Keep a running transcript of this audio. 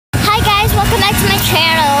connect to my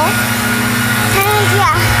channel. And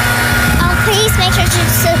yeah, please make sure to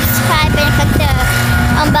subscribe and click the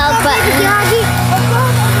bell button.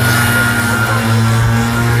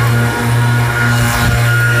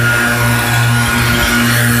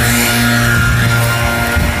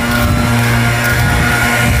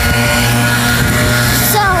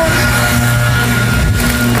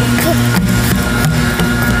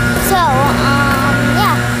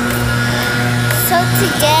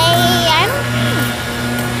 Today,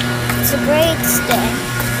 it's a great day.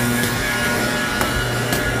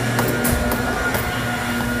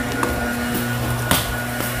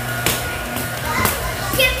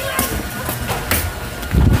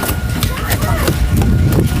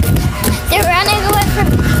 They're running away from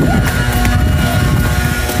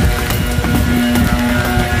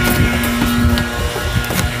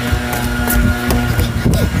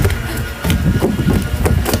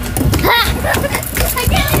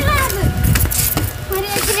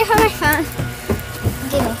my phone.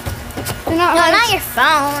 Give me. No, not your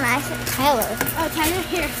phone. I said Taylor. Oh, Taylor,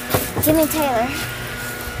 here. Give me Taylor.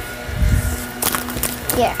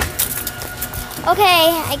 Here. Okay,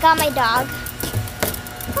 I got my dog.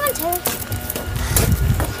 Come on, Taylor.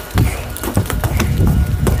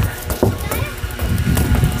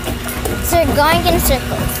 So we're going in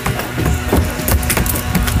circles.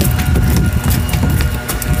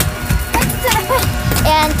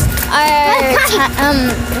 And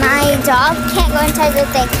my dog can't go inside the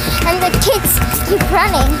thing, and the kids keep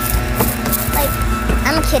running. Like,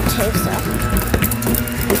 I'm a kid too, so.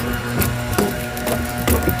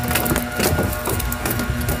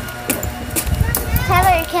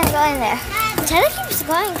 Tyler can't go in there. Tyler keeps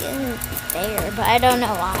going in there, but I don't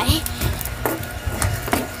know why.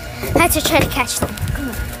 I have to try to catch them. Come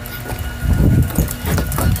on.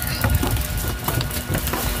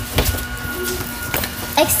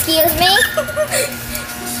 Excuse me?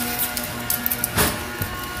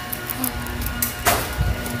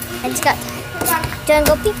 I just got tired. Do you want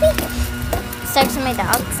to go pee-pee? Starts with my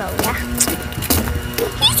dog, so yeah.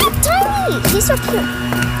 He's so tiny. He's so cute.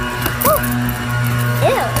 Oh.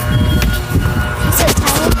 Ew. He's so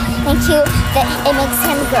tiny and cute that it makes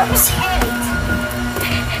him gross.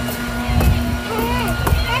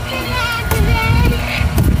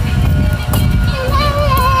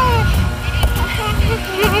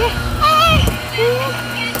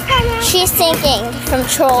 She's sinking from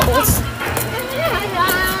trolls.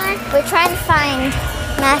 We're trying to find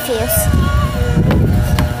Matthews.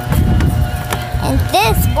 And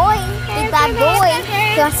this boy, big bad boy,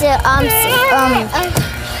 he wants to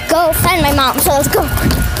go find my mom. So let's go.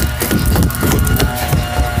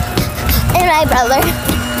 And my brother.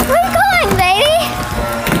 Where are you going, baby?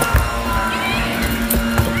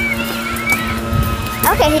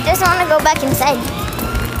 Okay, he doesn't want to go back inside.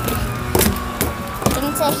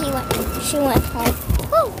 Didn't say she went home.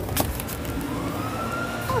 Woo.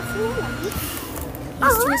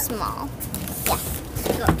 He's too small. Yeah.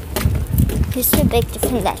 Good. He's too big to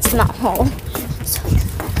fit in that small hole. So,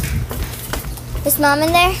 is Mom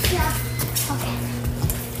in there? Yeah. Okay.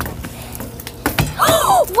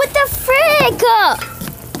 What the frick?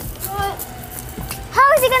 What? How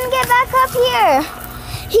is he gonna get back up here?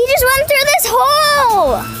 He just went through this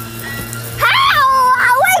hole. How?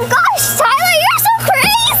 Oh my gosh, Tyler, you're so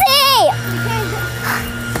crazy!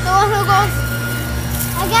 The one who goes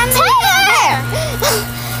again. Tyler!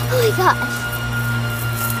 Oh my gosh.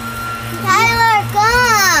 Tyler,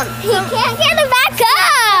 come! He can't get it back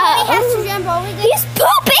up! Somebody has to jump over this. He's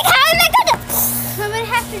pooping! How am I gonna... Somebody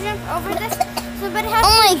has to jump over this. Somebody has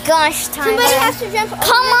Oh my gosh, Tyler. Somebody has to jump over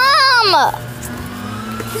Come on!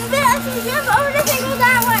 Somebody has to jump over this and go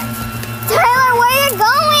that way. Tyler, where are you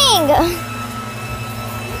going?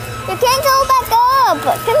 You can't go back up.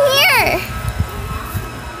 Come here.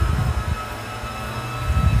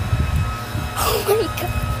 Oh my god.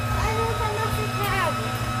 I don't know enough to have.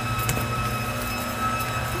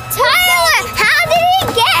 Tyler, how did he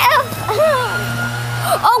get up?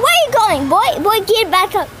 Oh, where are you going? Boy, get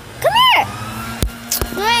back up. Come here.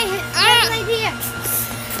 Wait, I have an idea.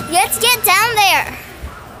 Let's get down there.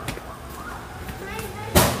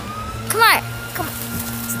 Come on. Come on.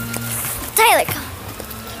 Tyler, come on.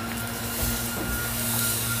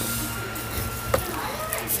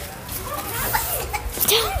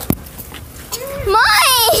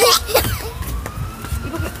 Mãe!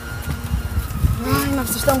 Ai, mas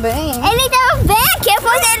vocês estão bem, hein? Ele estava bem aqui,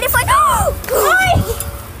 depois ele foi... Ai!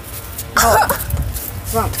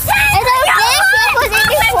 Pronto. Ele estava bem aqui, depois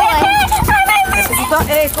ele foi.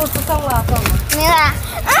 Ei, escuta o celular, toma. Me dá.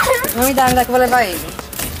 Não me dá, que eu vou levar ele.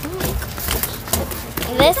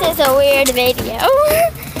 This is a weird video.